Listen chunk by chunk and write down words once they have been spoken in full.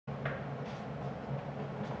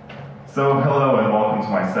So hello and welcome to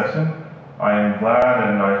my session. I am Vlad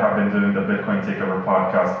and I have been doing the Bitcoin Takeover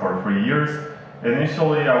podcast for 3 years.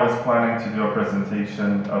 Initially I was planning to do a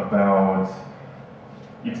presentation about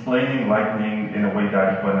explaining Lightning in a way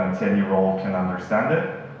that even a 10-year-old can understand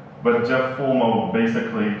it. But Jeff Fulmo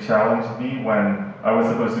basically challenged me when I was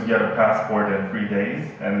supposed to get a passport in 3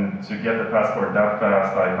 days, and to get the passport that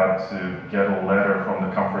fast I had to get a letter from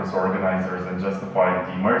the conference organizers and justify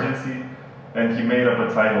the emergency. And he made up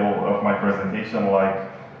a title of my presentation like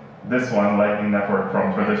this one, Lightning Network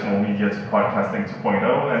from Traditional Media to Podcasting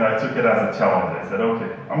 2.0, and I took it as a challenge. I said,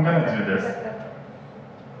 okay, I'm going to do this.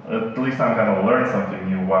 At least I'm going to learn something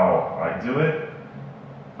new while I do it.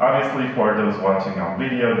 Obviously, for those watching on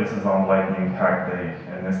video, this is on Lightning Hack Day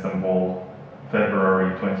in Istanbul,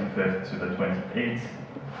 February 25th to the 28th.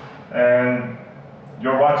 And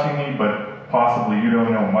you're watching me, but possibly you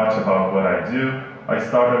don't know much about what I do. I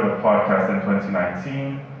started a podcast in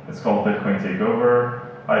 2019. It's called Bitcoin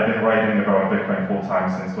Takeover. I've been writing about Bitcoin full-time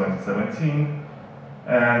since 2017.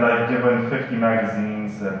 And I've given 50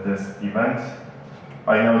 magazines at this event.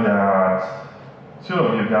 I know that 2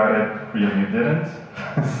 of you got it, 3 of you didn't.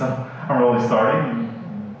 So I'm really sorry.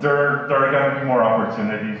 There are going to be more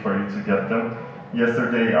opportunities for you to get them.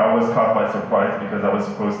 Yesterday I was caught by surprise because I was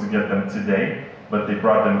supposed to get them today, but they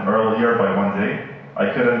brought them earlier by 1 day.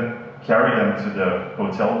 I couldn't carry them to the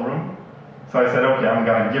hotel room. So I said, okay, I'm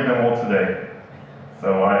going to give them all today.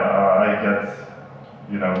 So I get,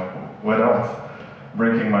 without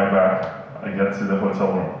breaking my back, I get to the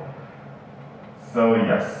hotel room. So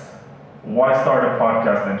yes, why start a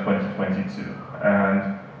podcast in 2022?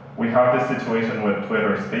 And we have this situation with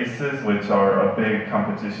Twitter Spaces, which are a big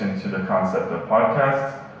competition to the concept of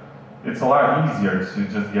podcasts. It's a lot easier to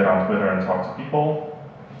just get on Twitter and talk to people.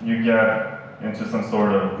 You get into some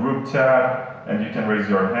sort of group chat, and you can raise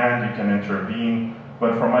your hand, you can intervene,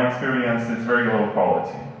 but from my experience, it's very low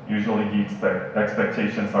quality. Usually the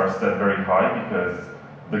expectations are set very high because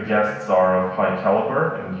the guests are of high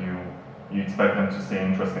caliber, and you expect them to say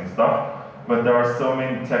interesting stuff, but there are so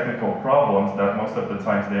many technical problems that most of the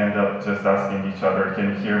times they end up just asking each other, can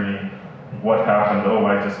you hear me? What happened? Oh,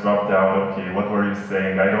 I just dropped out. Okay, what were you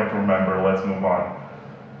saying? I don't remember, let's move on.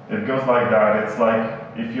 It goes like that. It's like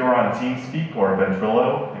if you're on TeamSpeak or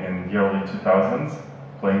Ventrilo in the early 2000s,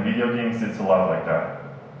 playing video games, it's a lot like that.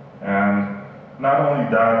 And not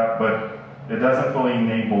only that, but it doesn't really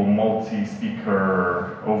enable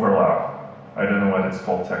multi-speaker overlap. I don't know what it's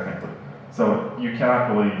called technically. So you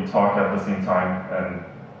cannot really talk at the same time and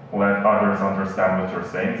let others understand what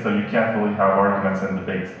you're saying. So you can't really have arguments and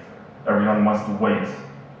debates. Everyone must wait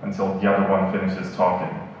until the other one finishes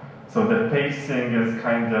talking. So the pacing is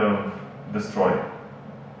kind of destroyed.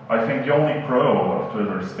 I think the only pro of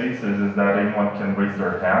Twitter Spaces is that anyone can raise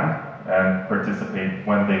their hand and participate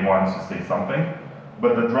when they want to say something.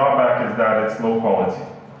 But the drawback is that it's low quality.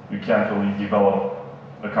 You can't really develop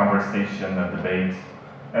a conversation, a debate.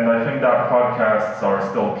 And I think that podcasts are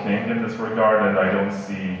still king in this regard, and I don't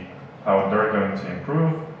see how they're going to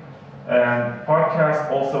improve. And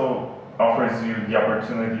podcast also offers you the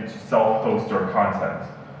opportunity to self-host your content,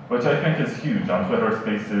 which I think is huge. On Twitter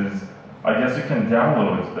Spaces, I guess you can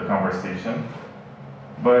download the conversation,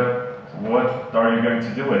 but what are you going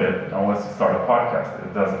to do with it unless you start a podcast?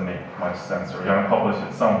 It doesn't make much sense. You're going to publish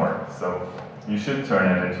it somewhere. So you should turn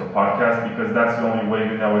it into a podcast because that's the only way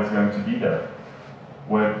you know it's going to be there.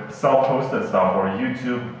 With self-hosted stuff or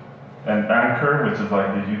YouTube and Anchor, which is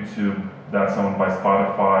like the YouTube that's owned by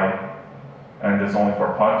Spotify and is only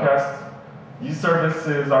for podcasts, these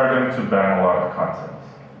services are going to ban a lot of content.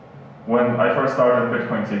 When I first started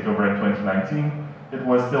Bitcoin Takeover in 2019, it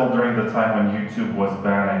was still during the time when YouTube was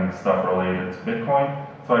banning stuff related to Bitcoin.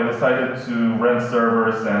 So I decided to rent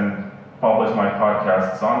servers and publish my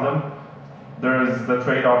podcasts on them. There's the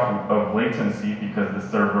trade-off of latency because the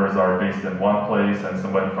servers are based in one place and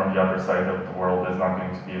somebody from the other side of the world is not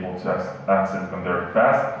going to be able to access them very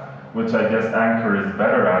fast, which I guess Anchor is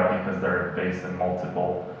better at because they're based in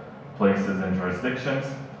multiple places and jurisdictions.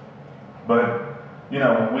 But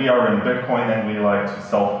we are in Bitcoin and we like to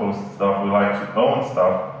self-host stuff, we like to own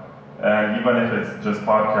stuff, and even if it's just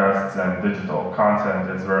podcasts and digital content,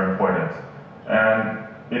 it's very important. And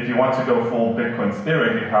if you want to go full Bitcoin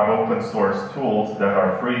spirit, you have open source tools that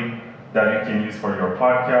are free that you can use for your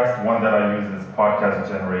podcast. One that I use is Podcast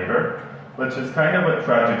Generator, which is kind of a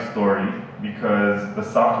tragic story because the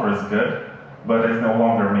software is good, but it's no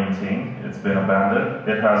longer maintained. It's been abandoned.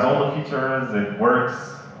 It has all the features, it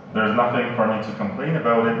works. There's nothing for me to complain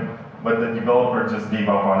about it, but the developer just gave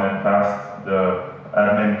up on it, passed the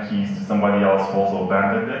admin keys to somebody else who also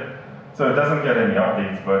abandoned it. So it doesn't get any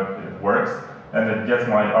updates, but it works. and it gets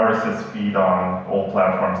my RSS feed on all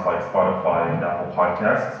platforms like Spotify and Apple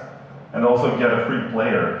Podcasts, and also get a free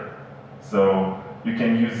player. So you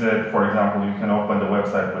can use it, for example, you can open the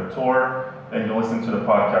website with Tor, and you listen to the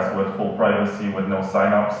podcast with full privacy with no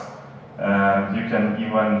signups, and you can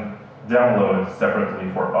even download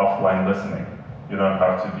separately for offline listening. You don't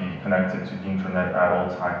have to be connected to the internet at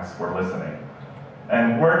all times for listening.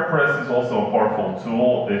 And WordPress is also a powerful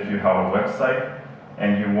tool if you have a website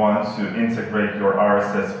and you want to integrate your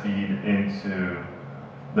RSS feed into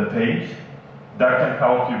the page. That can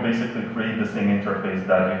help you basically create the same interface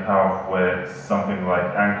that you have with something like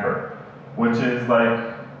Anchor, which is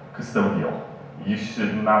like custodial. You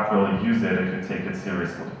should not really use it if you take it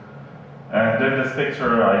seriously. And in this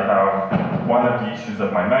picture, I have one of the issues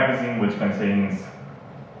of my magazine, which contains,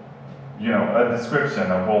 a description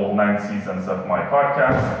of all 9 seasons of my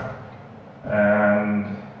podcast.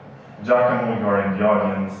 And Giacomo, you are in the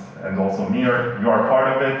audience, and also Mir, you are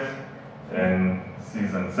part of it in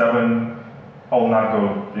season 7. I will not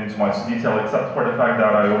go into much detail except for the fact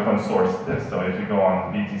that I open sourced this. So if you go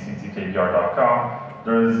on btctkbr.com,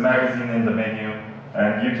 there is magazine in the menu,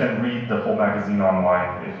 and you can read the whole magazine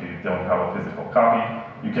online if you don't have a physical copy.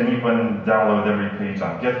 You can even download every page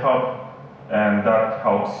on GitHub, and that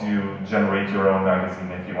helps you generate your own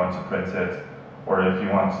magazine if you want to print it, or if you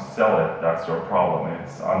want to sell it, that's your problem.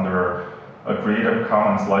 It's under a Creative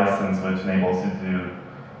Commons license, which enables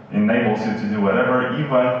you to do whatever.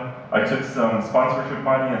 Even I took some sponsorship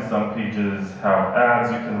money, and some pages have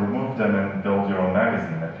ads. You can remove them and build your own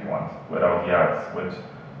magazine if you want, without the ads, which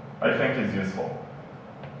I think is useful.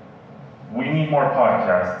 We need more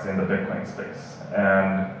podcasts in the Bitcoin space.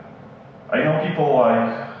 And I know people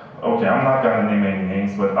like, okay, I'm not going to name any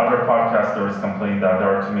names, but other podcasters complain that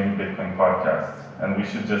there are too many Bitcoin podcasts, and we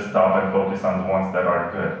should just stop and focus on the ones that are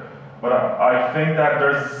good. But I think that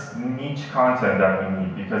there's niche content that we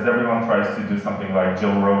need, because everyone tries to do something like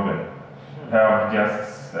Joe Rogan, have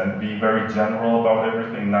guests and be very general about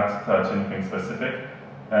everything, not to touch anything specific,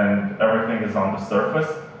 and everything is on the surface.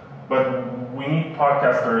 But we need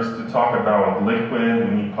podcasters to talk about Liquid,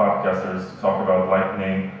 we need podcasters to talk about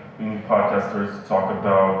Lightning, we need podcasters to talk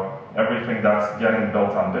about everything that's getting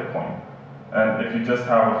built on Bitcoin. And if you just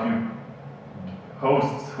have a few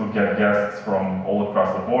hosts who get guests from all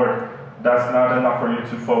across the board, that's not enough for you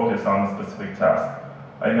to focus on a specific task.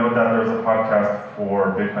 I know that there's a podcast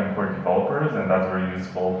for Bitcoin Core developers, and that's very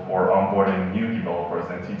useful for onboarding new developers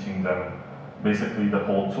and teaching them basically the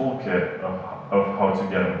whole toolkit of how to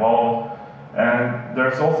get involved. And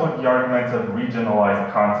there's also the argument of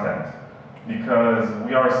regionalized content, because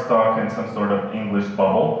we are stuck in some sort of English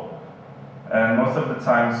bubble, and most of the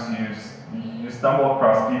times you stumble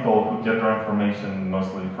across people who get their information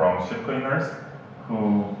mostly from shitcoiners,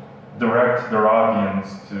 who direct their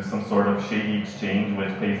audience to some sort of shady exchange which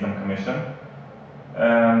pays them commission.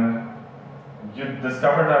 And you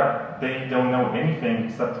discover that they don't know anything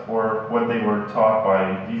except for what they were taught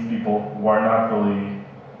by these people who are not really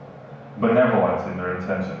benevolent in their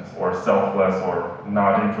intentions, or selfless, or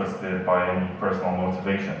not interested by any personal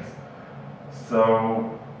motivations.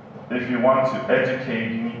 So if you want to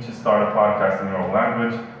educate, you need to start a podcast in your own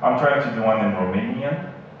language. I'm trying to do one in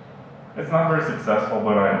Romanian. It's not very successful,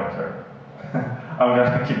 but I don't care. I'm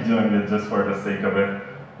gonna keep doing it just for the sake of it,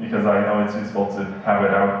 because I know it's useful to have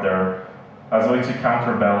it out there as a way to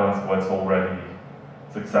counterbalance what's already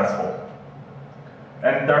successful.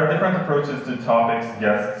 And there are different approaches to topics,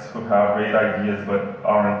 guests who have great ideas but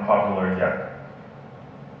aren't popular yet.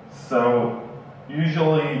 So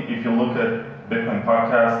usually if you look at Bitcoin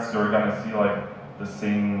podcasts, you're gonna see like the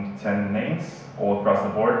same 10 names all across the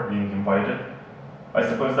board being invited. I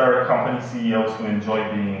suppose there are company CEOs who enjoy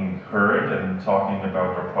being heard and talking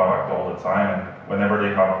about their product all the time, and whenever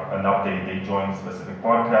they have an update, they join specific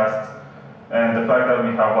podcasts. And the fact that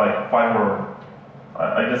we have like 5 or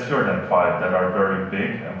I guess fewer than 5 that are very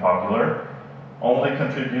big and popular only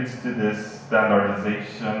contributes to this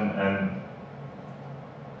standardization and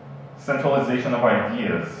centralization of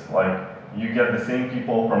ideas. Like, you get the same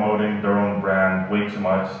people promoting their own brand way too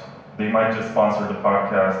much. They might just sponsor the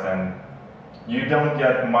podcast, and you don't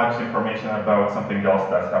get much information about something else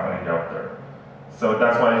that's happening out there. So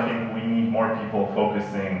that's why I think we need more people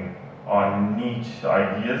focusing on niche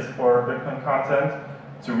ideas for Bitcoin content,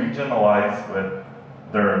 to regionalize with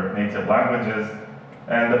their native languages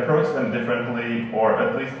and approach them differently, or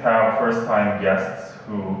at least have first-time guests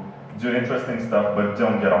who do interesting stuff but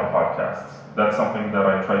don't get on podcasts. That's something that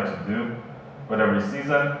I try to do with every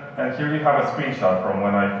season. And here you have a screenshot from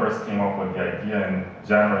when I first came up with the idea in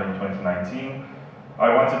January 2019.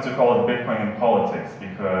 I wanted to call it Bitcoin in politics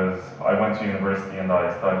because I went to university and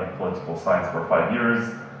I studied political science for 5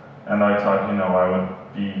 years, and I thought, I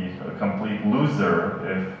would be a complete loser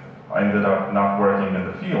if I ended up not working in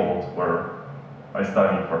the field where I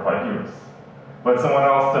studied for 5 years. But someone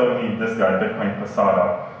else told me, this guy, Bitcoin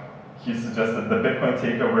Posada, he suggested the Bitcoin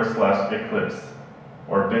takeover / eclipse,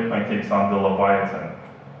 or Bitcoin takes on the Leviathan.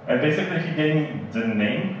 And basically he gave me the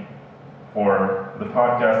name for the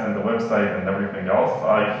podcast and the website and everything else.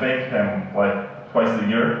 I thank him like twice a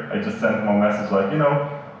year. I just sent him a message like,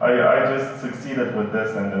 I just succeeded with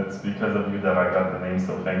this and it's because of you that I got the name,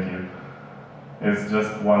 so thank you. It's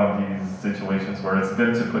just one of these situations where it's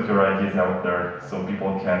good to put your ideas out there so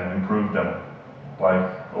people can improve them, like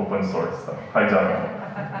open source stuff. Hi, John.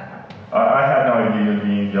 I had no idea you'd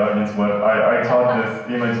be in the audience, but I thought this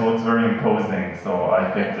image looks very imposing, so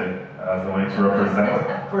I picked it as a way to represent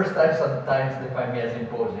it. First time sometimes they find me as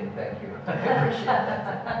imposing, thank you. I appreciate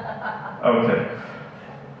that. Okay.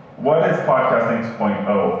 What is podcasting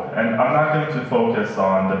 2.0? And I'm not going to focus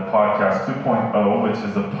on the podcast 2.0, which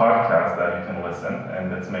is a podcast that you can listen,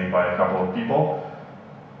 and it's made by a couple of people.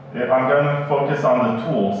 I'm going to focus on the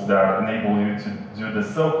tools that enable you to do the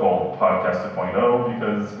so-called podcast 2.0,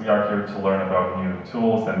 because we are here to learn about new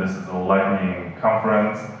tools, and this is a Lightning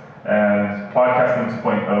conference. And podcasting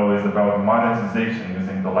 2.0 is about monetization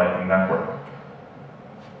using the Lightning Network.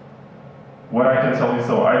 What I can tell you,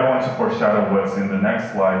 so I don't want to foreshadow what's in the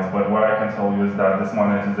next slides, but what I can tell you is that this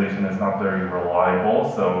monetization is not very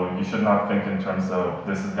reliable, so you should not think in terms of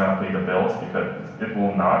this is going to pay the bills, because it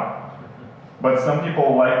will not. But some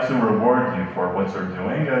people like to reward you for what you're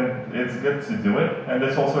doing, and it's good to do it. And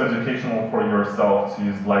it's also educational for yourself to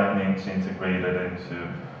use Lightning to integrate it into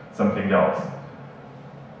something else.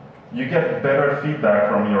 You get better feedback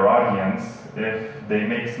from your audience if they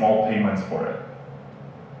make small payments for it.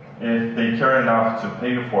 If they care enough to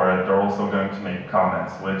pay for it, they're also going to make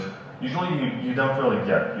comments, which usually you don't really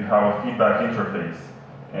get. You have a feedback interface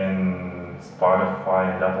in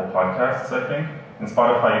Spotify and Apple Podcasts, I think. In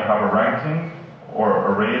Spotify, you have a ranking or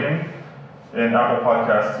a rating. In Apple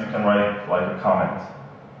Podcasts, you can write like a comment.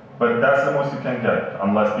 But that's the most you can get,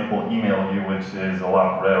 unless people email you, which is a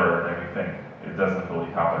lot rarer than you think. It doesn't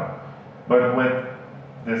really happen. But with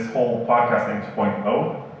this whole podcasting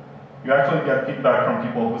 2.0, you actually get feedback from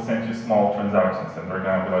people who send you small transactions, and they're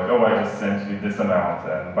going to be like, oh, I just sent you this amount,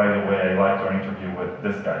 and by the way, I liked your interview with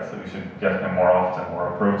this guy, so you should get him more often,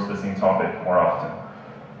 or approach the same topic more often.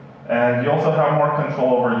 And you also have more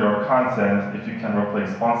control over your content if you can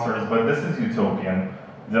replace sponsors, but this is utopian.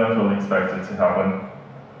 You don't really expect it to happen.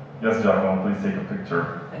 Yes, Giacomo, please take a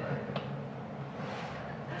picture.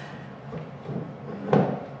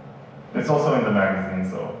 It's also in the magazine,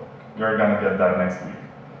 so you're going to get that next week.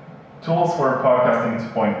 Tools for podcasting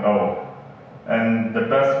 2.0. And the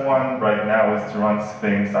best one right now is to run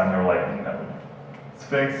Sphinx on your Lightning node.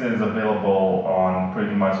 Sphinx is available on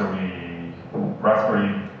pretty much every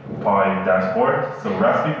Raspberry Pi dashboard. So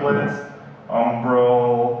RaspiBlitz,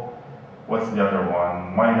 Umbrel, what's the other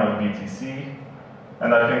one? MyNode BTC,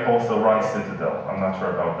 and I think also runs Citadel. I'm not sure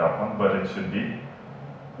about that one, but it should be.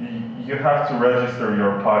 You have to register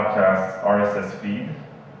your podcast's RSS feed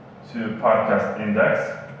to Podcast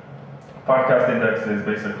Index. Podcast Index is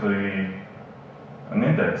basically an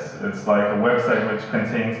index. It's like a website which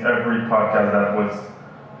contains every podcast that was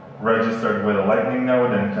registered with a Lightning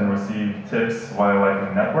node and can receive tips via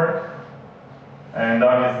Lightning Network. And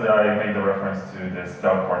obviously I made a reference to this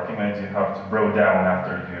South Park image. You have to bro down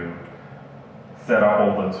after you set up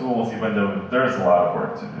all the tools, even though there's a lot of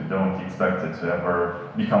work to do. Don't expect it to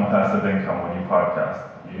ever become passive income when you podcast.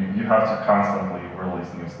 You have to constantly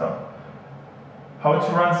release new stuff. How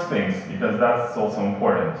to run Sphinx, because that's also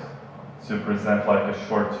important to present like a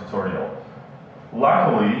short tutorial.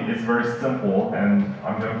 Luckily, it's very simple, and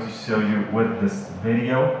I'm going to show you with this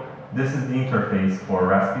video. This is the interface for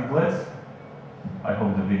RaspiBlitz. I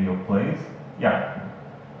hope the video plays. Yeah.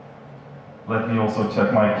 Let me also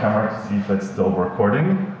check my camera to see if it's still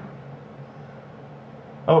recording.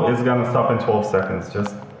 Oh, it's gonna stop in 12 seconds,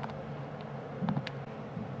 just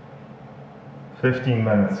 15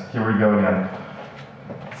 minutes. Here we go again.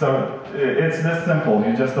 So it's this simple.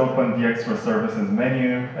 You just open the extra services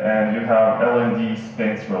menu and you have LND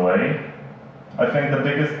Sphinx Relay. I think the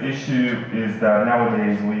biggest issue is that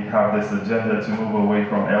nowadays we have this agenda to move away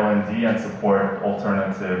from LND and support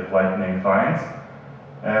alternative Lightning clients.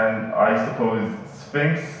 And I suppose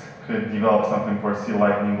Sphinx could develop something for C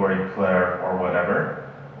Lightning or Eclair or whatever.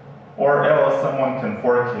 Or else someone can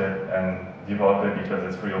fork it and develop it because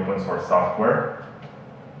it's free open source software.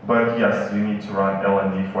 But yes, you need to run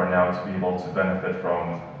LND for now to be able to benefit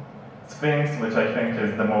from Sphinx, which I think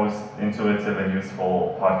is the most intuitive and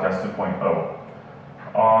useful podcast 2.0.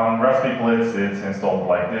 On RaspiBlitz, it's installed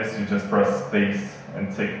like this. You just press space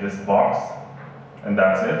and tick this box, and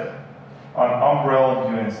that's it. On Umbrel,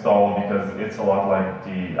 you install, because it's a lot like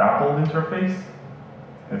the Apple interface.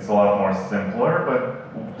 It's a lot more simpler,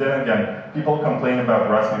 but then again, people complain about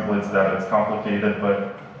RaspiBlitz that it's complicated,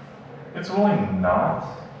 but it's really not.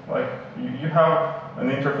 Like, you have an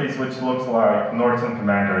interface which looks like Norton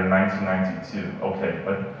Commander in 1992. Okay,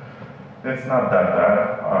 but it's not that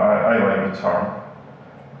bad. I like the charm.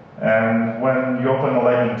 And when you open a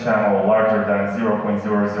Lightning channel larger than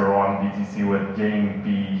 0.001 BTC with game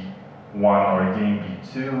B1 or game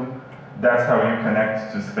B2, that's how you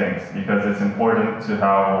connect to Sphinx, because it's important to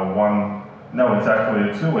have it's actually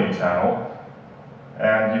a two-way channel,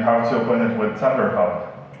 and you have to open it with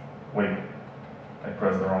ThunderHub. Wait, I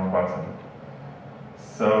pressed the wrong button.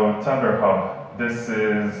 So ThunderHub, this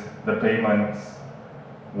is the payment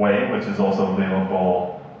way, which is also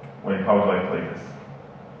available. Wait, how do I play this?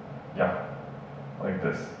 Yeah, like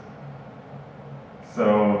this.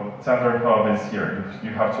 So ThunderHub is here.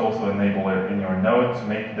 You have to also enable it in your node to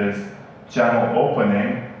make this channel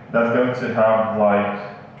opening that's going to have like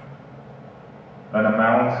an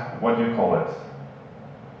amount, what do you call it?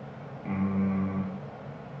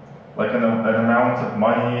 Like an amount of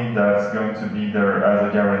money that's going to be there as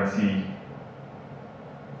a guarantee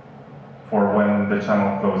for when the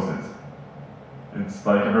channel closes. It's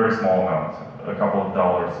like a very small amount, a couple of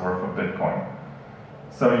dollars worth of Bitcoin.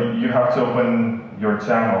 So you have to open your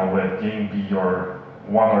channel with game B or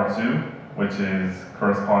 1 or 2, which is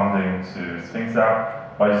corresponding to Sphinx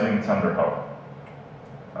app, by using ThunderHub.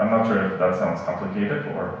 I'm not sure if that sounds complicated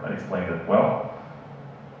or I explained it well.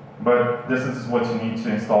 But this is what you need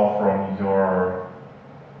to install from your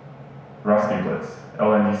RaspiBlitz,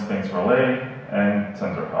 LND Sphinx Relay, and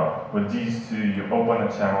ThunderHub. With these two, you open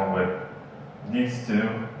a channel with these two,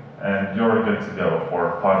 and you're good to go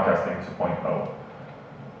for podcasting 2.0.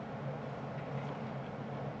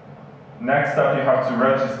 Next up, you have to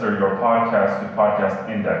register your podcast to Podcast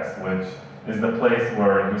Index, which is the place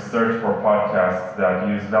where you search for podcasts that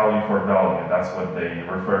use value for value. That's what they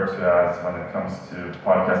refer to as when it comes to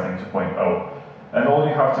podcasting 2.0. And all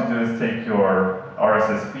you have to do is take your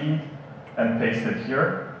RSS feed and paste it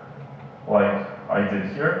here, like I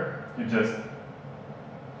did here. You just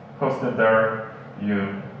post it there.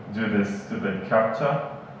 You do this stupid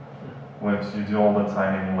CAPTCHA, which you do all the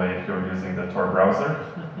time anyway if you're using the Tor browser.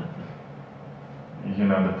 You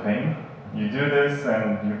know the pain. You do this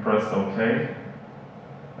and you press OK,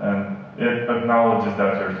 and it acknowledges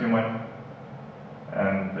that you're human.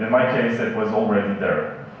 And in my case, it was already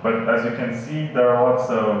there. But as you can see, there are lots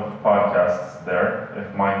of podcasts there.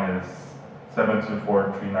 If mine is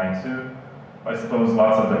 724392, I suppose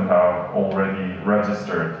lots of them have already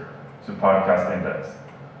registered to Podcast Index.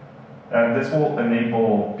 And this will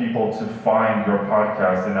enable people to find your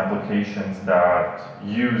podcast in applications that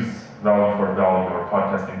use value for value or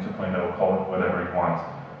podcasting 2.0, call it whatever you want.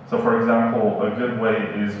 So for example, a good way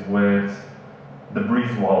is with the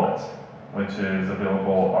Breez wallet, which is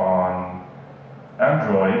available on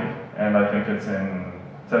Android, and I think it's in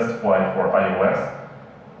test flight for iOS.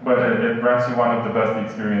 But it grants you one of the best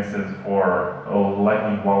experiences for a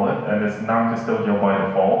Lightning wallet, and it's non-custodial by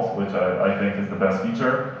default, which I think is the best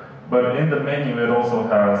feature. But in the menu, it also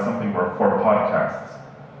has something for podcasts.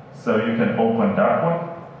 So you can open that one,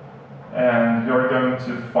 and you're going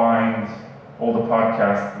to find all the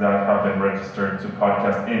podcasts that have been registered to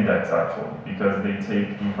Podcast Index, actually, because they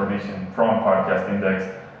take the information from Podcast Index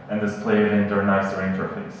and display it in their nicer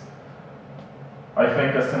interface. I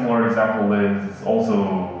think a similar example is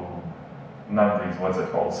also, not Breez, what's it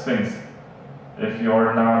called, Sphinx. If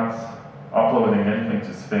you're not uploading anything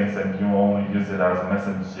to Sphinx and you only use it as a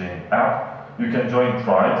messaging app, you can join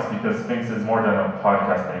tribes, because Sphinx is more than a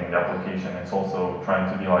podcasting application. It's also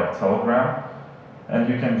trying to be like Telegram. And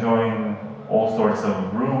you can join all sorts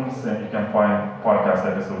of rooms, and you can find podcast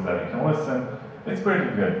episodes that you can listen. It's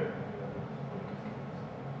pretty good.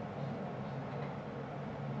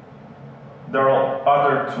 There are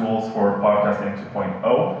other tools for podcasting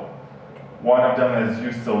 2.0. One of them is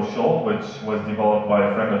Use Social, which was developed by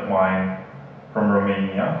a friend of mine from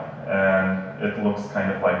Romania, and it looks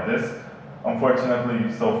kind of like this.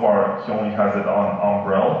 Unfortunately, so far, he only has it on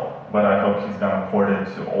Umbrel, but I hope he's gonna port it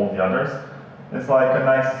to all the others. It's like a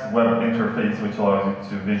nice web interface which allows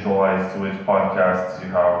you to visualize to which podcasts you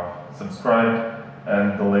have subscribed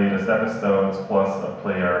and the latest episodes, plus a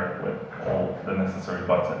player with all the necessary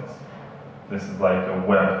buttons. This is like a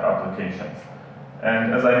web application.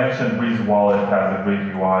 And as I mentioned, Breez Wallet has a great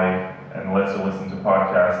UI and lets you listen to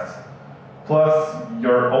podcasts Plus,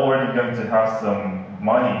 you're already going to have some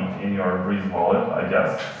money in your Breez wallet, I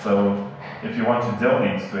guess. So if you want to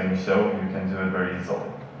donate to any show, you can do it very easily.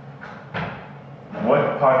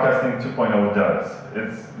 What Podcasting 2.0 does,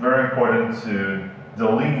 it's very important to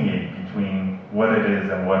delineate between what it is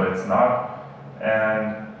and what it's not.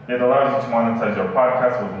 And it allows you to monetize your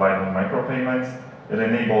podcast with Lightning micropayments. It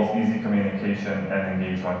enables easy communication and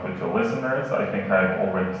engagement with your listeners. I think I've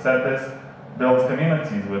already said this. Builds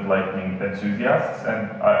communities with Lightning enthusiasts.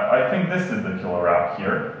 And I think this is the killer app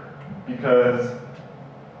here, because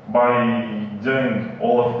by doing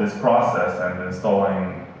all of this process and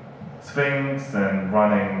installing Sphinx and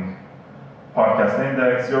running Podcast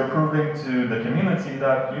Index, you're proving to the community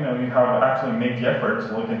that you have actually made the effort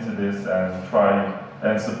to look into this and try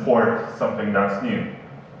and support something that's new.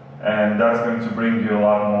 And that's going to bring you a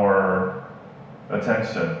lot more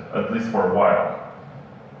attention, at least for a while.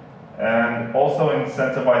 And also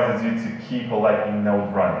incentivizes you to keep a Lightning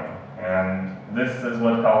node running. And this is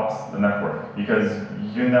what helps the network, because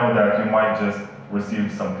you know that you might just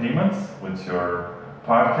receive some payments with your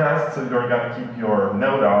podcast, so you're going to keep your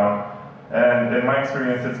node on. And in my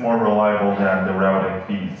experience, it's more reliable than the routing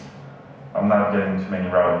fees. I'm not getting too many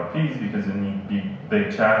routing fees because you need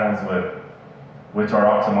big channels which are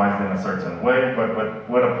optimized in a certain way. But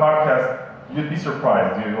with a podcast, you'd be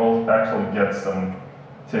surprised. You will actually get some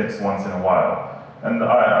tips once in a while. And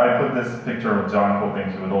I put this picture of John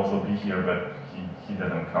hoping he would also be here, but he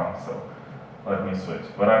didn't come, so let me switch.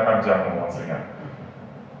 But I have Jackman once again.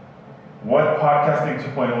 What Podcasting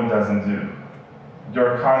 2.0 doesn't do.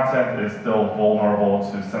 Your content is still vulnerable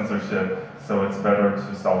to censorship, so it's better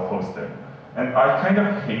to self-host it. And I kind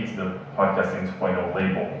of hate the Podcasting 2.0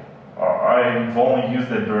 label. I've only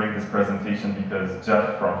used it during this presentation because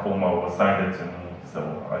Jeff from Fulmo assigned it to me,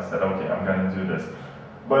 so I said, okay, I'm going to do this.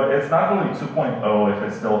 But it's not really 2.0 if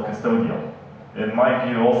it's still custodial. In my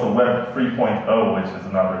view, also Web 3.0, which is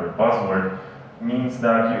another buzzword, means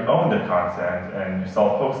that you own the content and you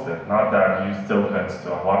self-host it, not that you still can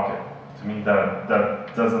to unlock it. To me,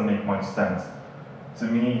 that doesn't make much sense. To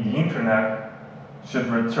me, the internet should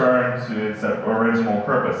return to its original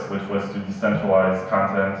purpose, which was to decentralize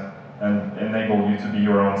content and enable you to be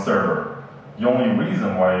your own server. The only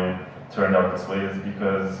reason why it turned out this way is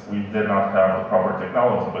because we did not have the proper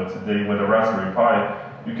technology, but today with a Raspberry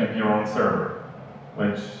Pi, you can be your own server,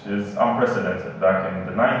 which is unprecedented. Back in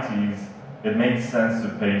the 90s, it made sense to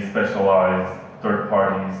pay specialized third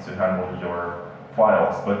parties to handle your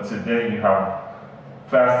files, but today you have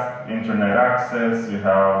fast internet access, you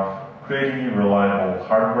have pretty reliable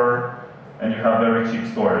hardware, and you have very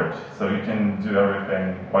cheap storage. So you can do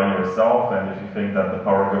everything by yourself, and if you think that the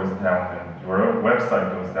power goes down and your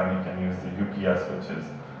website goes down, you can use the UPS, which is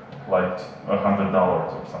like $100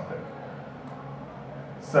 or something.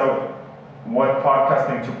 So what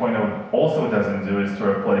Podcasting 2.0 also doesn't do is to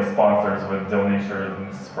replace sponsors with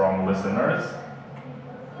donations from listeners.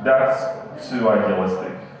 That's too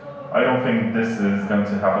idealistic. I don't think this is going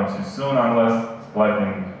to happen too soon unless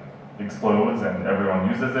Lightning explodes and everyone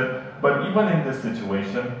uses it. But even in this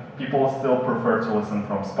situation, people still prefer to listen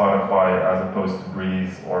from Spotify as opposed to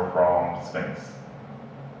Breez or from Sphinx.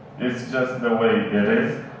 It's just the way it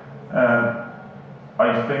is. And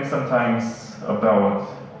I think sometimes about,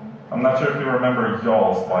 I'm not sure if you remember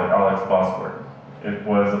Yawls by Alex Bosworth. It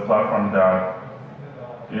was a platform that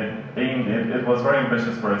it was very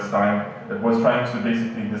ambitious for its time. It was trying to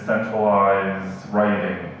basically decentralize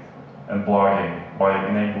writing and blogging by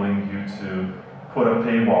enabling you to put a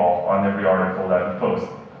paywall on every article that you post.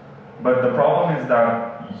 But the problem is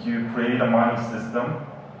that you create a money system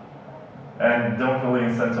and don't really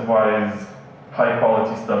incentivize high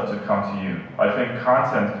quality stuff to come to you. I think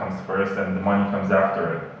content comes first and the money comes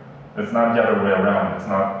after it. It's not the other way around. It's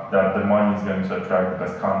not that the money is going to attract the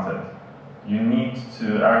best content. You need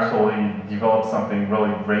to actually develop something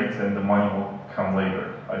really great and the money will come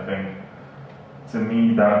later. I think, to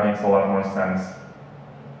me, that makes a lot more sense.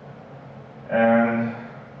 And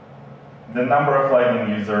the number of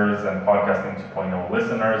Lightning users and Podcasting 2.0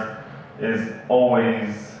 listeners is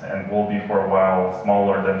always and will be for a while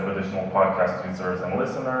smaller than traditional podcast users and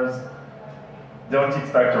listeners. Don't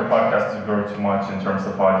expect your podcast to grow too much in terms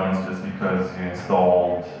of audience just because you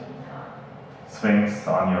installed Sphinx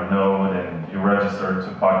on your node and you registered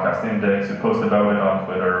to Podcast Index, you post about it on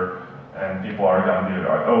Twitter, and people are going to be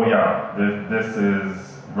like, oh yeah, this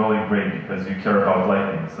is really great because you care about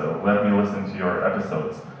Lightning, so let me listen to your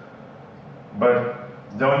episodes.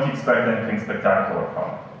 But don't expect anything spectacular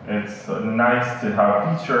from it. It's nice to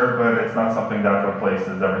have feature, but it's not something that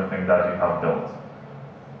replaces everything that you have built.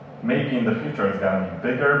 Maybe in the future it's going to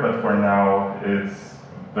be bigger, but for now it's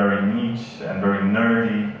very niche and very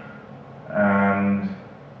nerdy, and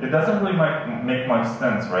it doesn't really make much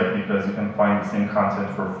sense, right? Because you can find the same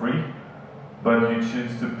content for free, but you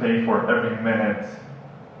choose to pay for every minute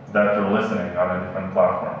that you're listening on a different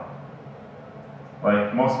platform.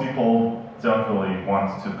 Like, most people don't really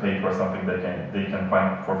want to pay for something they can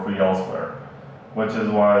find for free elsewhere, which is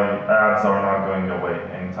why ads are not going away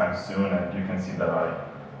anytime soon, and you can see that I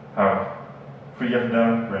have 3 of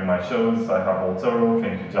them during my shows. I have Old Toro,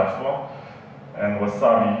 thank you Joshua, and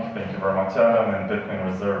Wasabi, thank you very much Adam, and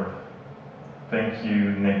Bitcoin Reserve. Thank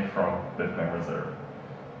you Nick from Bitcoin Reserve.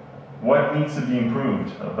 What needs to be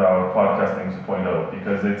improved about podcasting 2.0?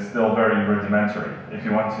 Because it's still very rudimentary. If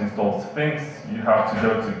you want to install Sphinx, you have to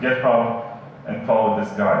go to GitHub and follow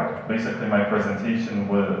this guide. Basically, my presentation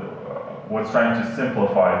was trying to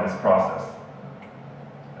simplify this process.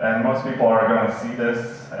 And most people are going to see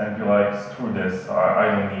this and be like, screw this, I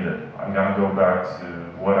don't need it. I'm going to go back to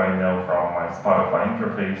what I know from my Spotify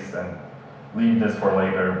interface and leave this for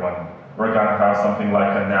later when we're going to have something like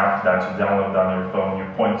an app that you download on your phone,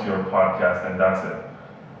 you point to your podcast, and that's it.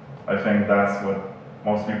 I think that's what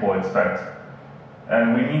most people expect.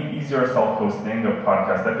 And we need easier self-hosting of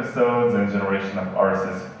podcast episodes and generation of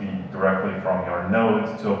RSS feed directly from your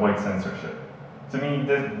node to avoid censorship. To me,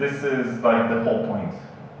 this is like the whole point.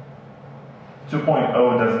 2.0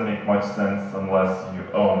 doesn't make much sense unless you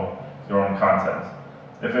own your own content.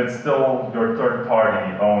 If it's still your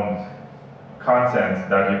third-party owned content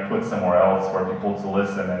that you put somewhere else for people to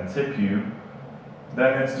listen and tip you,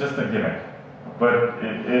 then it's just a gimmick. But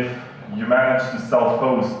if you manage to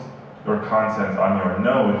self-host your content on your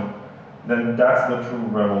node, then that's the true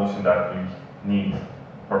revolution that we need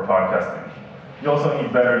for podcasting. You also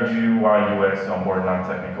need better UI, UX to onboard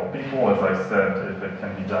non-technical people. As I said, if it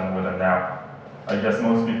can be done with an app, I guess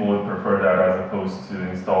most people would prefer that as opposed to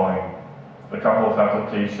installing a couple of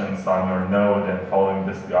applications on your node and following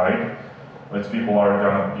this guide, which people are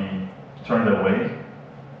going to be turned away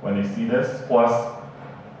when they see this. Plus,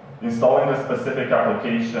 installing a specific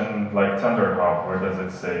application like ThunderHub, where does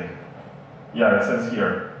it say? Yeah, it says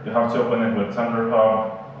here. You have to open it with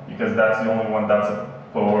ThunderHub because that's the only one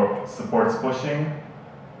that supports pushing.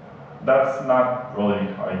 That's not really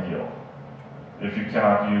ideal. If you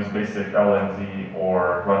cannot use basic LNZ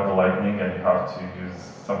or run the Lightning and you have to use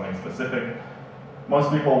something specific,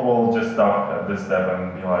 most people will just stop at this step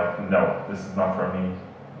and be like, no, this is not for me,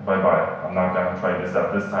 bye-bye. I'm not going to try this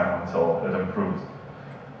at this time until it improves.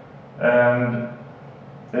 And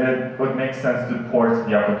it would make sense to port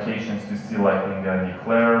the applications to C Lightning and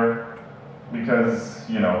Declare because,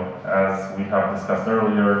 you know, as we have discussed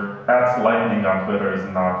earlier, @Lightning on Twitter is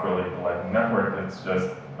not really the Lightning Network. It's just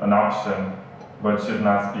an option, but should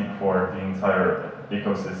not speak for the entire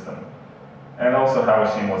ecosystem. And also have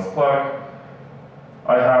a shameless plug.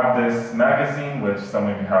 I have this magazine, which some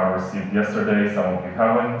of you have received yesterday, some of you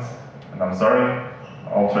haven't, and I'm sorry.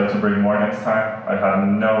 I'll try to bring more next time. I had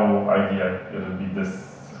no idea it would be this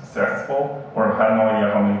successful, or had no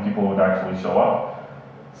idea how many people would actually show up.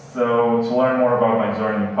 So to learn more about my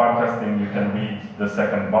journey in podcasting, you can read the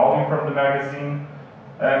second volume from the magazine.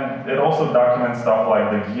 And it also documents stuff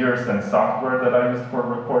like the gears and software that I used for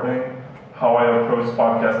recording, how I approached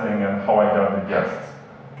podcasting, and how I got the guests.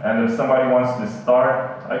 And if somebody wants to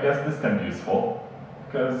start, I guess this can be useful,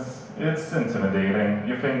 because it's intimidating.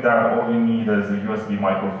 You think that all you need is a USB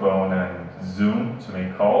microphone and Zoom to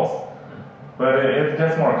make calls, but it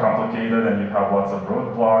gets more complicated and you have lots of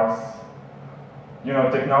roadblocks. You know,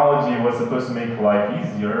 technology was supposed to make life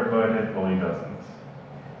easier, but it really doesn't.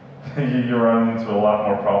 You run into a lot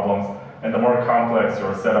more problems, and the more complex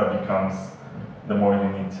your setup becomes, the more you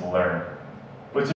need to learn.